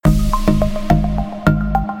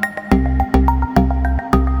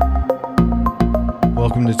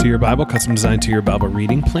to Your Bible, custom designed to your Bible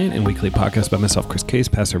reading plan and weekly podcast by myself, Chris Case,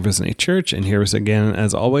 pastor of Resonate Church. And here is again,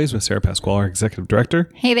 as always, with Sarah Pasquale, our executive director.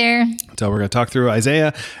 Hey there. So we're going to talk through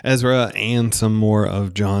Isaiah, Ezra, and some more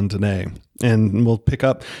of John today. And we'll pick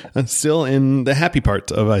up still in the happy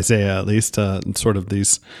part of Isaiah, at least, sort of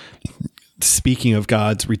these speaking of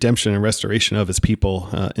God's redemption and restoration of his people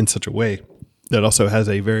in such a way that also has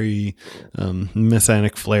a very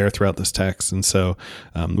messianic flair throughout this text. And so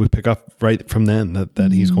we pick up right from then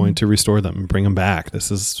that he's going to restore them and bring them back.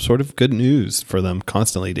 This is sort of good news for them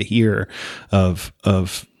constantly to hear of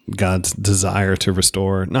God's desire to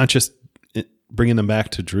restore, not just bringing them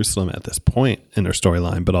back to Jerusalem at this point in their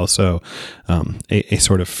storyline, but also a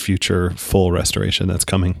sort of future full restoration that's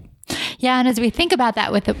coming. Yeah, and as we think about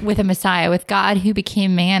that with a Messiah, with God who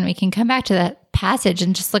became man, we can come back to that passage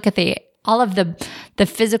and just look at all of the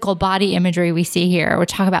physical body imagery we see here. We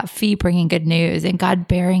talk about feet bringing good news and God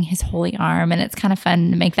bearing his holy arm. And it's kind of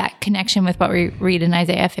fun to make that connection with what we read in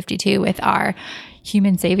Isaiah 52 with our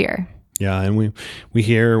human savior. Yeah, and we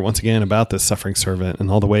hear once again about this suffering servant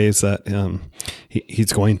and all the ways that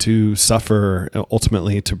he's going to suffer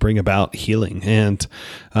ultimately to bring about healing. And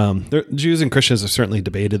Jews and Christians have certainly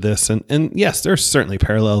debated this. And yes, there's certainly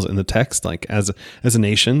parallels in the text. Like as a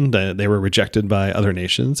nation, they were rejected by other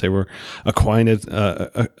nations. They were acquainted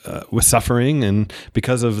with suffering, and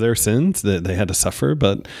because of their sins, they had to suffer.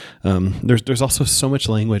 But there's also so much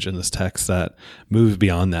language in this text that moves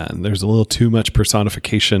beyond that. And there's a little too much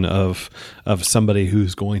personification of somebody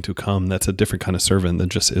who's going to come that's a different kind of servant than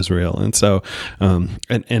just Israel. And so,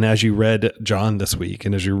 and as you read John this week,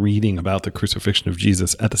 and as you're reading about the crucifixion of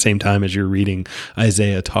Jesus, at the same time as you're reading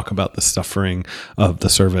Isaiah talk about the suffering of the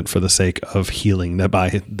servant for the sake of healing, that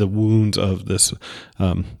by the wounds of the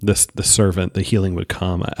servant, the healing would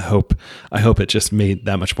come. I hope it just made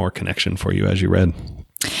that much more connection for you as you read.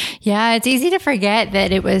 Yeah, it's easy to forget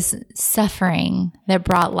that it was suffering that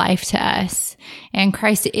brought life to us. And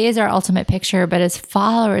Christ is our ultimate picture, but as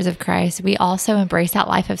followers of Christ, we also embrace that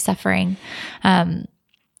life of suffering and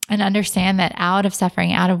understand that out of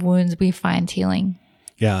suffering, out of wounds, we find healing.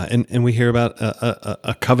 Yeah, and we hear about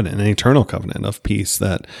a covenant, an eternal covenant of peace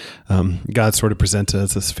that God sort of presented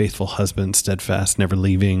as this faithful husband, steadfast, never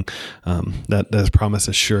leaving. That his promise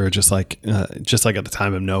is sure, just like at the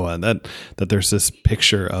time of Noah. That there's this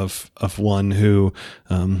picture of one who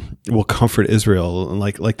will comfort Israel,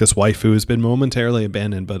 like this wife who has been momentarily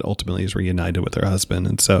abandoned, but ultimately is reunited with her husband.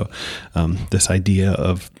 And so this idea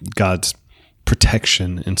of God's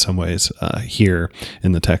protection in some ways here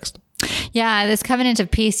in the text. Yeah, this covenant of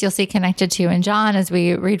peace you'll see connected to in John as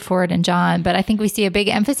we read forward in John. But I think we see a big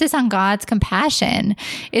emphasis on God's compassion.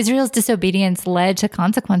 Israel's disobedience led to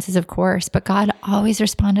consequences, of course, but God always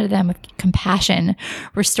responded to them with compassion,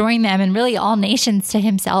 restoring them and really all nations to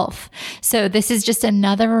himself. So this is just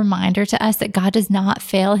another reminder to us that God does not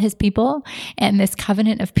fail his people, and this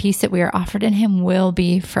covenant of peace that we are offered in him will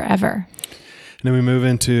be forever. And then we move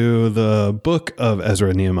into the book of Ezra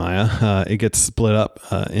and Nehemiah. It gets split up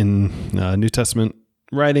in New Testament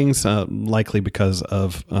writings, likely because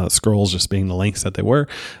of scrolls just being the lengths that they were.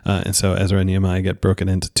 And so Ezra and Nehemiah get broken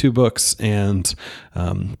into two books,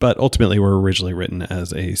 but ultimately were originally written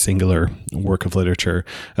as a singular work of literature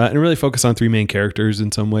and really focus on three main characters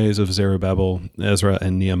in some ways of Zerubbabel, Ezra,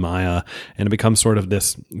 and Nehemiah. And it becomes sort of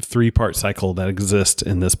this three-part cycle that exists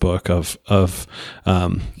in this book of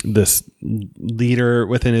this leader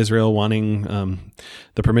within Israel wanting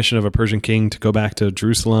the permission of a Persian king to go back to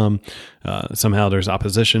Jerusalem. Somehow there's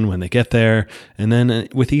opposition when they get there. And then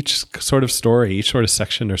with each sort of story, each sort of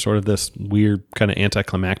section, there's sort of this weird kind of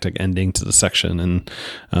anticlimactic ending to the section. And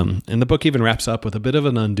the book even wraps up with a bit of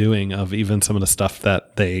an undoing of even some of the stuff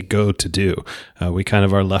that they go to do. We kind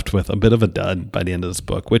of are left with a bit of a dud by the end of this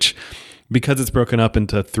book, which, because it's broken up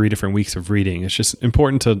into 3 different weeks of reading, it's just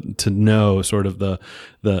important to know sort of the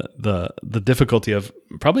difficulty of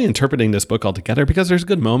probably interpreting this book altogether, because there's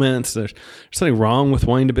good moments. There's something wrong with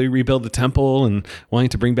wanting to rebuild the temple and wanting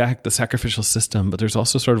to bring back the sacrificial system, but there's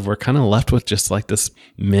also sort of, we're kind of left with just like this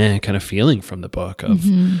meh kind of feeling from the book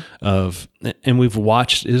and we've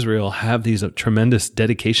watched Israel have these tremendous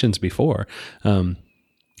dedications before.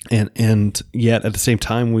 And yet at the same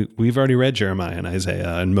time, we've already read Jeremiah and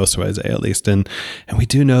Isaiah, and most of Isaiah at least, and we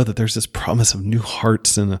do know that there's this promise of new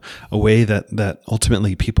hearts and a way that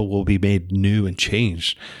ultimately people will be made new and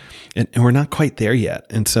changed. And we're not quite there yet.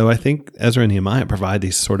 And so I think Ezra and Nehemiah provide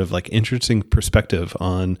these sort of like interesting perspective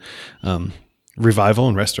on revival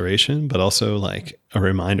and restoration, but also like a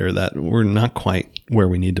reminder that we're not quite where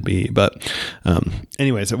we need to be. But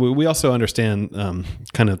anyways, we also understand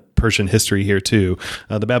kind of Persian history here too.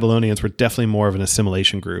 The Babylonians were definitely more of an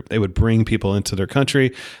assimilation group. They would bring people into their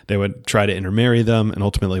country, they would try to intermarry them, and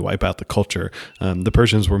ultimately wipe out the culture. The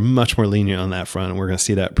Persians were much more lenient on that front, and we're going to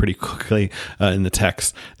see that pretty quickly in the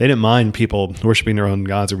text. They didn't mind people worshiping their own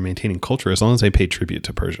gods or maintaining culture as long as they paid tribute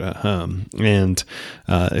to Persia. And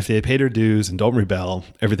if they pay their dues and don't rebel,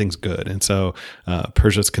 everything's good. And so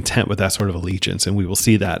Persia's content with that sort of allegiance, and we will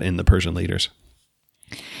see that in the Persian leaders.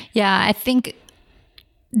 Yeah, I think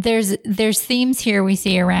there's themes here we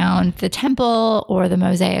see around the temple or the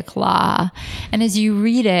Mosaic law. And as you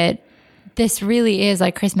read it, this really is,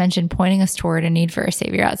 like Chris mentioned, pointing us toward a need for a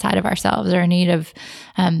savior outside of ourselves, or a need of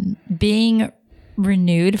being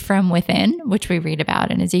renewed from within, which we read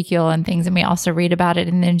about in Ezekiel and things. And we also read about it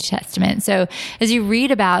in the New Testament. So as you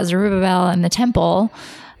read about Zerubbabel and the temple,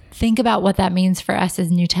 think about what that means for us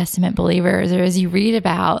as New Testament believers. Or as you read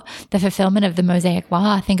about the fulfillment of the Mosaic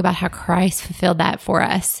law, think about how Christ fulfilled that for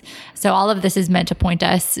us. So all of this is meant to point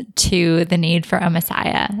us to the need for a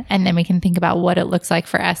Messiah. And then we can think about what it looks like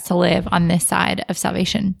for us to live on this side of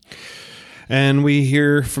salvation. And we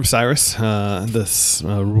hear from Cyrus, this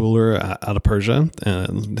ruler out of Persia,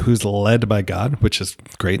 who's led by God, which is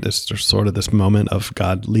great. There's sort of this moment of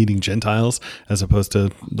God leading Gentiles as opposed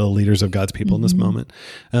to the leaders of God's people in this moment.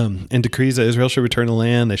 And decrees that Israel should return the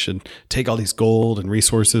land. They should take all these gold and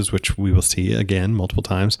resources, which we will see again multiple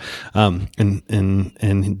times. And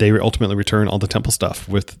they ultimately return all the temple stuff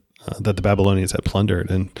that the Babylonians had plundered.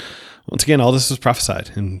 And once again, all this was prophesied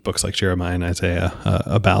in books like Jeremiah and Isaiah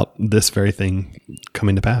about this very thing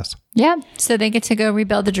coming to pass. Yeah. So they get to go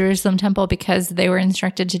rebuild the Jerusalem temple because they were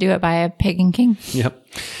instructed to do it by a pagan king. Yep.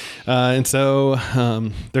 And so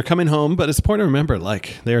they're coming home, but it's important to remember,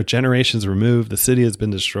 like, they are generations removed. The city has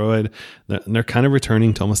been destroyed. They're kind of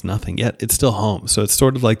returning to almost nothing, yet it's still home. So it's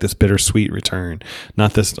sort of like this bittersweet return,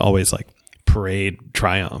 not this always like parade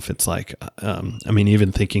triumph. It's like,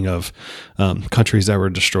 even thinking of countries that were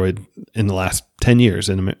destroyed in the last 10 years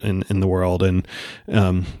in the world, and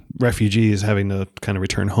refugees having to kind of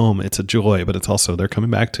return home. It's a joy, but it's also they're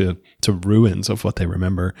coming back to ruins of what they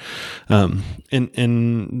remember.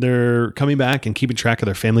 And they're coming back and keeping track of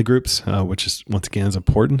their family groups, which is once again is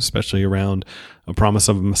important, especially around a promise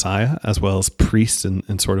of a Messiah, as well as priests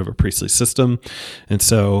and sort of a priestly system. And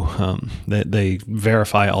so they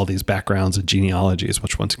verify all these backgrounds and genealogies,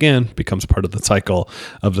 which once again becomes part of the cycle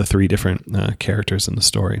of the three different characters in the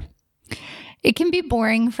story. It can be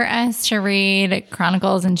boring for us to read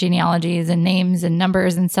chronicles and genealogies and names and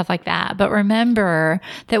numbers and stuff like that. But remember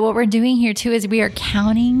that what we're doing here too is we are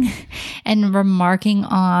counting and remarking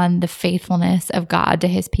on the faithfulness of God to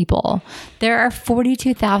his people. There are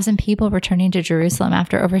 42,000 people returning to Jerusalem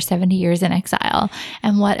after over 70 years in exile.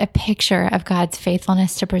 And what a picture of God's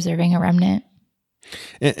faithfulness to preserving a remnant.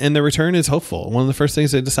 And the return is hopeful. One of the first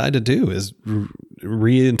things they decide to do is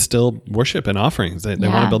reinstill worship and offerings. They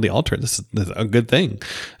want to build the altar. This is a good thing.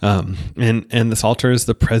 And this altar is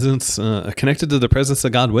the presence, connected to the presence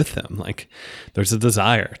of God with them. Like, there's a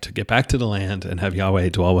desire to get back to the land and have Yahweh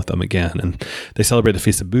dwell with them again. And they celebrate the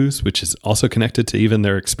Feast of Booths, which is also connected to even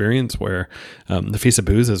their experience, where the Feast of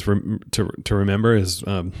Booths is to remember is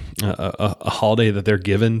a holiday that they're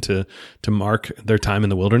given to mark their time in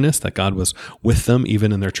the wilderness, that God was with them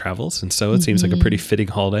even in their travels. And so it seems like a pretty fitting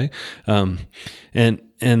holiday.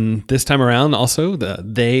 And this time around also,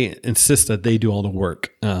 they insist that they do all the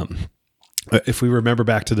work. If we remember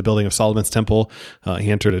back to the building of Solomon's temple,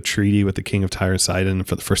 he entered a treaty with the king of Tyre and Sidon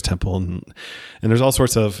for the first temple. And there's all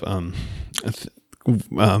sorts of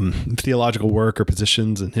theological work or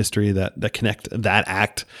positions in history that connect that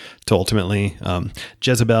act to ultimately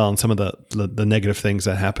Jezebel and some of the negative things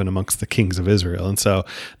that happen amongst the kings of Israel. And so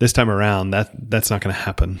this time around, that's not going to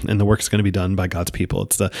happen, and the work is going to be done by God's people.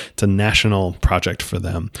 It's a national project for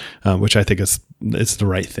them, which I think is the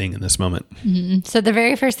right thing in this moment. Mm-hmm. So the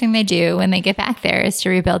very first thing they do when they get back there is to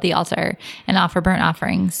rebuild the altar and offer burnt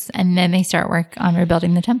offerings, and then they start work on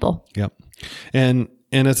rebuilding the temple. Yep.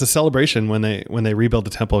 And it's a celebration when they rebuild the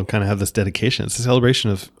temple and kind of have this dedication. It's a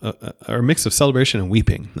celebration of or a mix of celebration and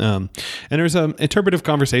weeping. And there's an interpretive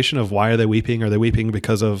conversation of why are they weeping? Are they weeping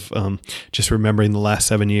because of just remembering the last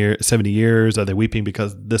 70 years? Are they weeping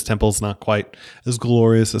because this temple's not quite as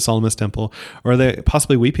glorious as Solomon's temple? Or are they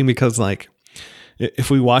possibly weeping because, like,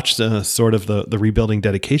 if we watch sort of the rebuilding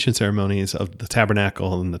dedication ceremonies of the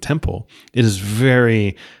tabernacle and the temple, it is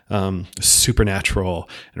very supernatural.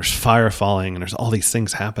 And there's fire falling, and there's all these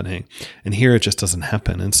things happening. And here it just doesn't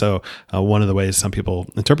happen. And so one of the ways some people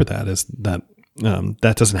interpret that is that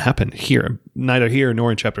that doesn't happen here, neither here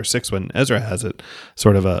nor in chapter 6 when Ezra has it,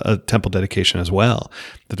 sort of a temple dedication as well.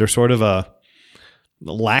 That there's sort of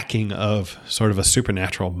lacking of sort of a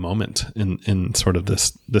supernatural moment in sort of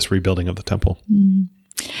this rebuilding of the temple.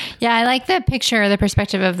 Yeah, I like the picture, the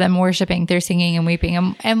perspective of them worshiping through singing and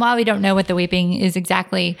weeping. And while we don't know what the weeping is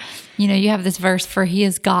exactly, you have this verse, for he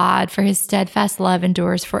is God, for his steadfast love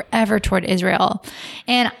endures forever toward Israel.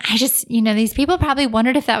 And I just, these people probably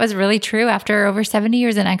wondered if that was really true after over 70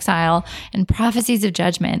 years in exile and prophecies of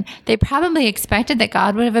judgment. They probably expected that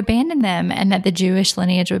God would have abandoned them and that the Jewish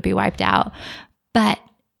lineage would be wiped out. But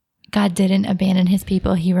God didn't abandon his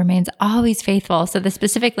people. He remains always faithful. So the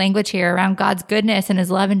specific language here around God's goodness and his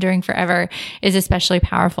love enduring forever is especially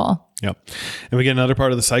powerful. Yep. And we get another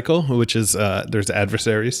part of the cycle, which is there's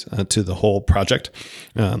adversaries to the whole project.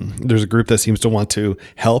 There's a group that seems to want to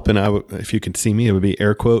help. And if you can see me, it would be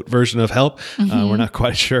air quote version of help. We're not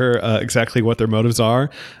quite sure exactly what their motives are.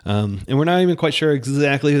 And we're not even quite sure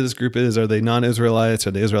exactly who this group is. Are they non-Israelites?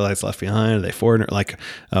 Are the Israelites left behind? Are they foreigner? Like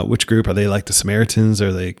which group? Are they like the Samaritans?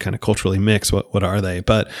 Are they kind of culturally mixed? What are they?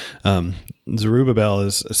 But Zerubbabel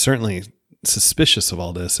is certainly suspicious of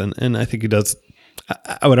all this. And I think he does,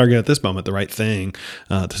 I would argue at this moment, the right thing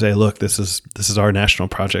to say, look, this is our national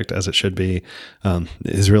project as it should be. The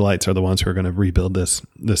Israelites are the ones who are going to rebuild this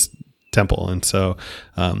temple. And so,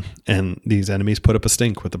 and these enemies put up a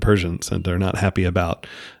stink with the Persians, and they're not happy about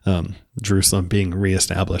Jerusalem being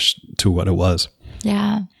reestablished to what it was.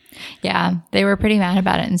 Yeah. Yeah. They were pretty mad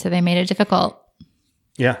about it. And so they made it difficult.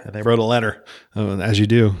 Yeah, they wrote a letter, as you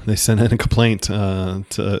do. They sent in a complaint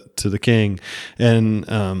to the king. And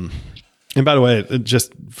by the way,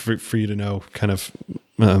 just for you to know, kind of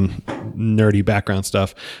nerdy background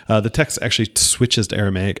stuff, the text actually switches to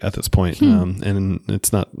Aramaic at this point, and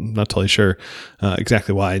it's not totally sure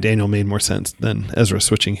exactly why. Daniel made more sense than Ezra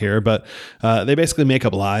switching here, but they basically make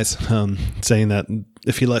up lies, saying that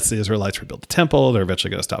if he lets the Israelites rebuild the temple, they're eventually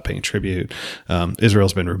going to stop paying tribute.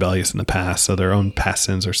 Israel's been rebellious in the past, so their own past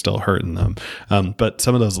sins are still hurting them. But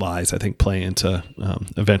some of those lies, I think, play into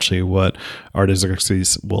eventually what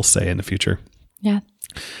Artaxerxes will say in the future. Yeah.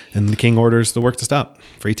 And the king orders the work to stop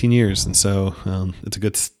for 18 years. And so it's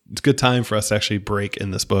a good time for us to actually break in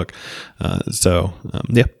this book.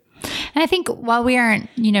 Yeah. And I think while we aren't,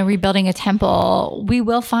 rebuilding a temple, we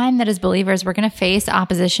will find that as believers, we're going to face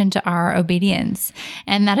opposition to our obedience.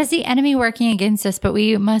 And that is the enemy working against us, but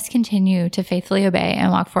we must continue to faithfully obey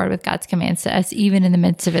and walk forward with God's commands to us, even in the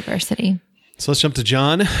midst of adversity. So let's jump to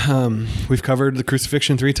John. We've covered the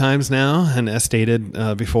crucifixion 3 times now, and as stated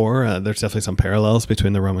before, there's definitely some parallels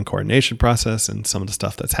between the Roman coronation process and some of the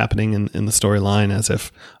stuff that's happening in the storyline, as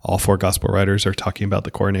if all 4 gospel writers are talking about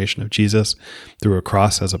the coronation of Jesus through a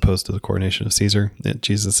cross as opposed to the coronation of Caesar. That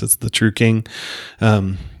Jesus is the true king.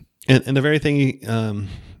 And the very thing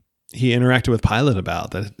he interacted with Pilate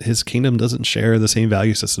about, that his kingdom doesn't share the same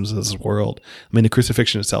value systems as this world. I mean, the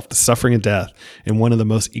crucifixion itself, the suffering and death, in one of the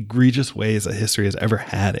most egregious ways that history has ever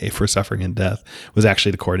had for suffering and death, was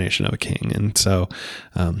actually the coronation of a king. And so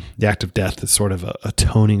the act of death is sort of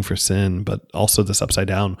atoning for sin, but also this upside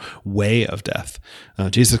down way of death.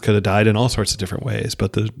 Jesus could have died in all sorts of different ways,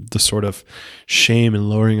 but the sort of shame and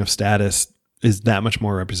lowering of status is that much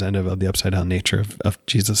more representative of the upside down nature of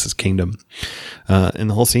Jesus's kingdom. And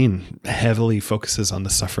the whole scene heavily focuses on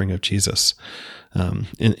the suffering of Jesus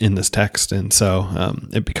in this text. And so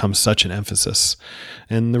it becomes such an emphasis.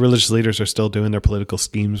 And the religious leaders are still doing their political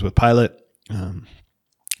schemes with Pilate.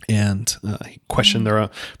 And question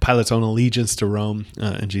Pilate's own allegiance to Rome,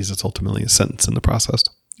 and Jesus ultimately is sentenced in the process.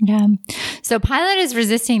 Yeah. So Pilate is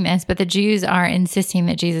resisting this, but the Jews are insisting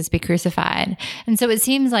that Jesus be crucified. And so it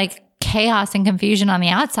seems like chaos and confusion on the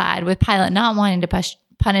outside, with Pilate not wanting to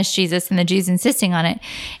punish Jesus and the Jews insisting on it,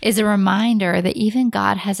 is a reminder that even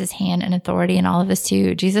God has his hand and authority in all of this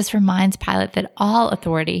too. Jesus reminds Pilate that all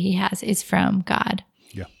authority he has is from God.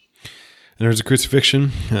 Yeah. And there's a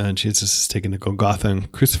crucifixion. Jesus is taken to Golgotha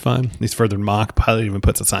and crucified. He's further mocked. Pilate even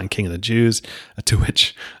puts a sign, King of the Jews, to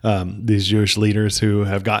which these Jewish leaders who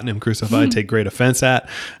have gotten him crucified take great offense at,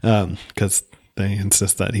 because they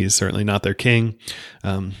insist that he's certainly not their king.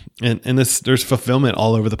 And there's fulfillment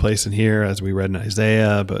all over the place in here, as we read in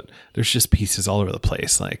Isaiah, but there's just pieces all over the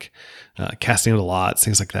place, like casting of the lots,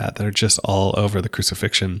 things like that are just all over the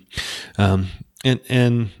crucifixion.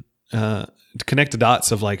 To connect the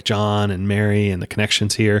dots of like John and Mary and the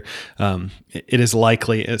connections here, it is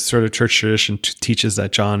likely, it's sort of church tradition teaches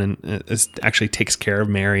that John actually takes care of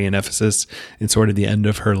Mary in Ephesus in sort of the end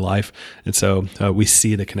of her life. And so we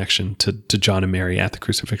see the connection to John and Mary at the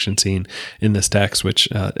crucifixion scene in this text, which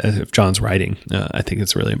if John's writing, I think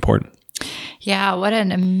it's really important. Yeah, what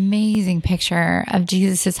an amazing picture of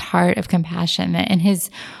Jesus's heart of compassion, that in his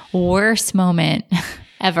worst moment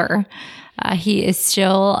ever, he is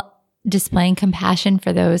still displaying compassion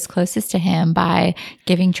for those closest to him by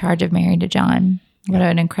giving charge of Mary to John. What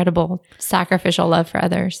an incredible sacrificial love for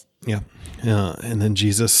others. Yeah. And then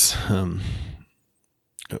Jesus,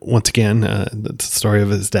 once again, the story of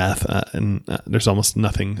his death, and there's almost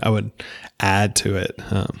nothing I would add to it,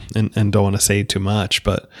 and don't want to say too much,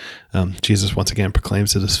 but Jesus once again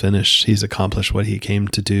proclaims it is finished. He's accomplished what he came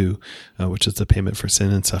to do, which is the payment for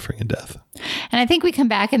sin and suffering and death. And I think we come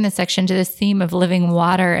back in this section to this theme of living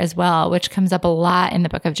water as well, which comes up a lot in the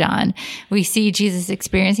book of John. We see Jesus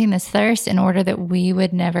experiencing this thirst in order that we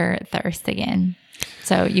would never thirst again.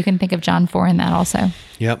 So you can think of John 4 in that also.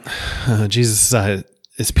 Yep. Jesus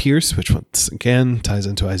is pierced, which once again ties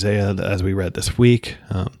into Isaiah as we read this week.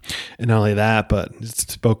 And not only that, but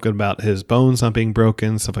it's spoken about his bones not being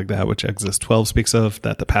broken, stuff like that, which Exodus 12 speaks of,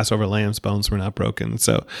 that the Passover lamb's bones were not broken.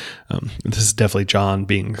 So this is definitely John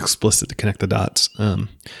being explicit to connect the dots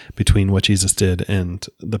between what Jesus did and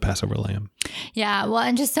the Passover lamb. Yeah, well,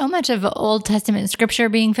 and just so much of Old Testament scripture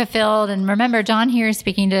being fulfilled. And remember, John here is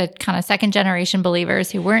speaking to kind of second generation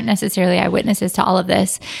believers who weren't necessarily eyewitnesses to all of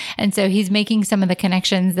this. And so he's making some of the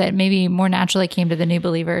connections that maybe more naturally came to the new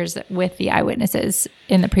believers with the eyewitnesses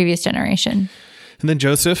in the previous generation. And then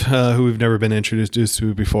Joseph, who we've never been introduced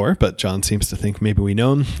to before, but John seems to think maybe we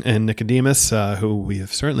know him, and Nicodemus, who we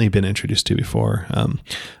have certainly been introduced to before,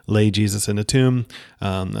 lay Jesus in a tomb,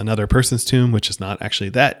 another person's tomb, which is not actually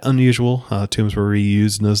that unusual. Tombs were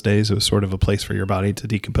reused in those days. It was sort of a place for your body to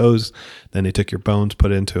decompose. Then they took your bones,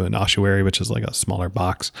 put it into an ossuary, which is like a smaller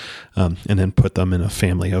box, and then put them in a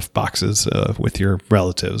family of boxes with your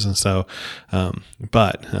relatives. And so,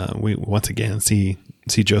 we once again see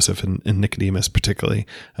Joseph and Nicodemus particularly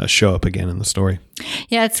show up again in the story.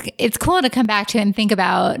 Yeah, it's cool to come back to and think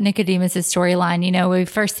about Nicodemus' storyline. You know, we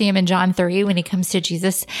first see him in John 3 when he comes to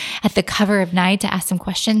Jesus at the cover of night to ask some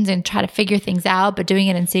questions and try to figure things out, but doing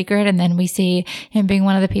it in secret. And then we see him being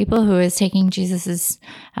one of the people who is taking Jesus's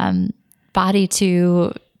body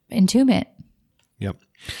to entomb it. Yep.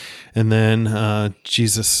 And then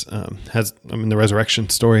Jesus the resurrection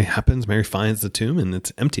story happens. Mary finds the tomb and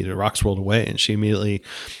it's empty. The rocks rolled away, and she immediately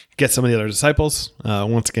gets some of the other disciples.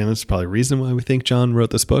 Once again, this is probably a reason why we think John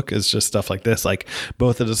wrote this book, is just stuff like this. Like,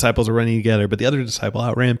 both the disciples are running together, but the other disciple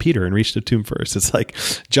outran Peter and reached the tomb first. It's like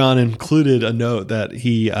John included a note that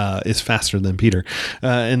he is faster than Peter.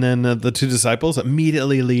 And then the two disciples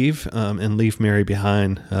immediately leave and leave Mary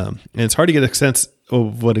behind. And it's hard to get a sense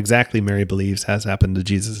of what exactly Mary believes has happened to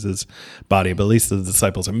Jesus's body, but at least the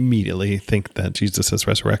disciples immediately think that Jesus has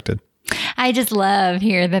resurrected. I just love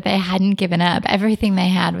here that they hadn't given up. Everything they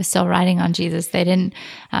had was still riding on Jesus. They didn't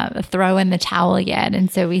throw in the towel yet. And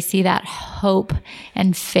so we see that hope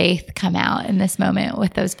and faith come out in this moment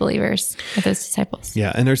with those believers, with those disciples.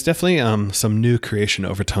 Yeah, and there's definitely some new creation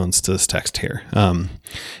overtones to this text here.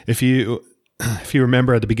 If you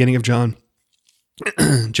remember at the beginning of John,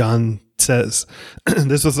 John says,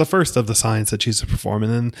 this was the first of the signs that Jesus performed,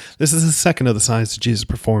 and then this is the second of the signs that Jesus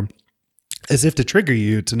performed, as if to trigger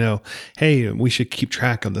you to know, hey, we should keep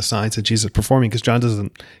track of the signs that Jesus is performing, because John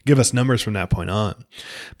doesn't give us numbers from that point on.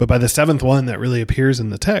 But by the seventh one that really appears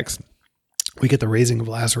in the text, we get the raising of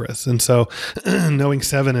Lazarus. And so knowing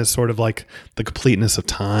 7 is sort of like the completeness of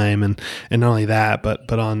time. And not only that,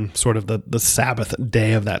 but on sort of the Sabbath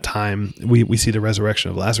day of that time, we see the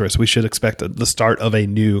resurrection of Lazarus. We should expect the start of a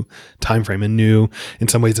new time frame, in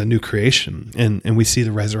some ways, a new creation. And we see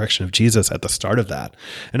the resurrection of Jesus at the start of that.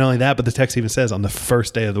 And not only that, but the text even says on the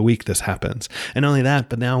first day of the week, this happens. And not only that,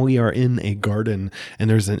 but now we are in a garden and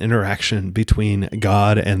there's an interaction between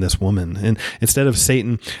God and this woman. And instead of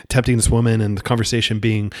Satan tempting this woman and the conversation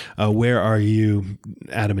being, where are you,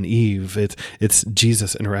 Adam and Eve? It's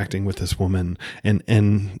Jesus interacting with this woman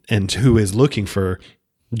and who is looking for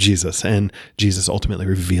Jesus, and Jesus ultimately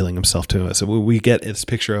revealing himself to us. So we get this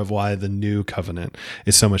picture of why the new covenant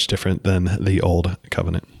is so much different than the old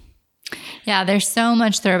covenant. Yeah, there's so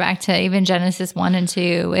much throwback to even Genesis 1 and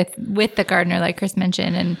 2 with the gardener, like Chris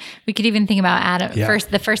mentioned. And we could even think about Adam. Yeah.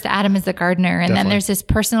 The first Adam is the gardener. And Definitely. Then there's this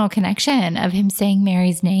personal connection of him saying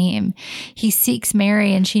Mary's name. He seeks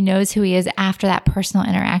Mary and she knows who he is after that personal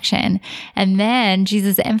interaction. And then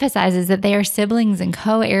Jesus emphasizes that they are siblings and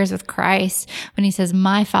co-heirs with Christ when he says,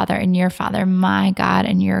 my Father and your Father, my God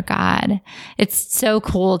and your God. It's so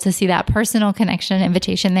cool to see that personal connection and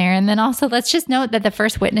invitation there. And then also, let's just note that the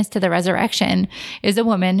first witness to the resurrection is a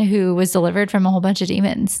woman who was delivered from a whole bunch of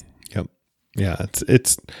demons. Yep. Yeah.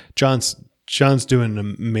 It's John's doing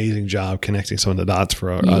an amazing job connecting some of the dots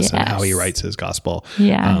for us and how he writes his gospel.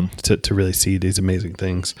 Yeah. To really see these amazing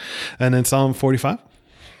things. And then Psalm 45.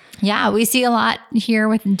 Yeah, we see a lot here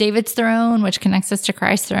with David's throne, which connects us to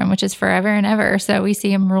Christ's throne, which is forever and ever. So we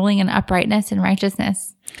see him ruling in uprightness and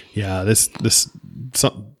righteousness. Yeah, this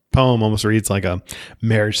poem almost reads like a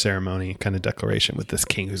marriage ceremony kind of declaration with this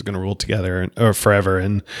king who's going to rule together or forever.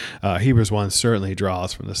 And Hebrews 1 certainly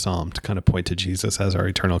draws from the psalm to kind of point to Jesus as our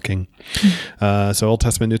eternal king. So Old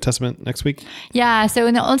Testament, New Testament next week? Yeah, so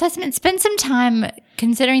in the Old Testament, spend some time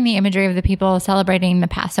considering the imagery of the people celebrating the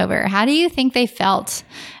Passover. How do you think they felt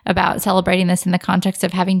about celebrating this in the context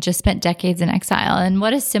of having just spent decades in exile? And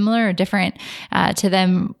what is similar or different to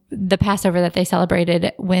them, the Passover that they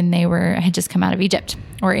celebrated when they had just come out of Egypt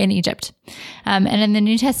or in Egypt? And in the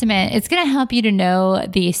New Testament, it's going to help you to know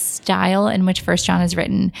the style in which 1 John is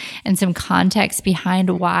written and some context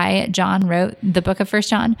behind why John wrote the book of 1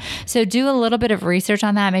 John. So do a little bit of research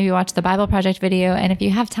on that. Maybe watch the Bible Project video. And if you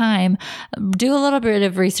have time, do a little bit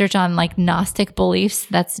of research on like Gnostic beliefs.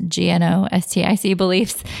 That's Gnostic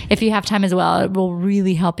beliefs. If you have time as well, it will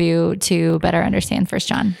really help you to better understand 1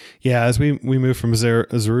 John. Yeah, as we move from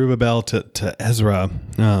Zerubbabel to Ezra,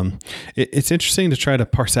 it's interesting to try to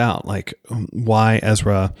parse out like why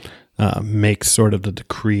Ezra makes sort of the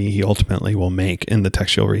decree he ultimately will make in the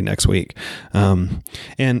text you'll read next week. And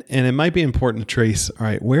it might be important to trace, all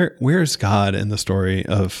right, where is God in the story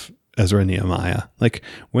of Ezra and Nehemiah? Like,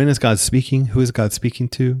 when is God speaking? Who is God speaking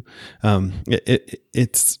to?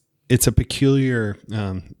 It's a peculiar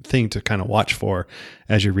thing to kind of watch for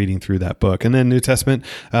as you're reading through that book. And then New Testament,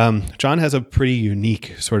 John has a pretty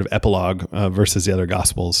unique sort of epilogue versus the other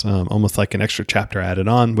Gospels, almost like an extra chapter added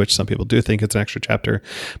on, which some people do think it's an extra chapter.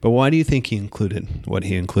 But why do you think he included what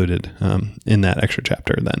he included in that extra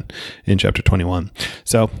chapter then in chapter 21?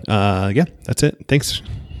 So yeah, that's it. Thanks.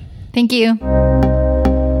 Thank you.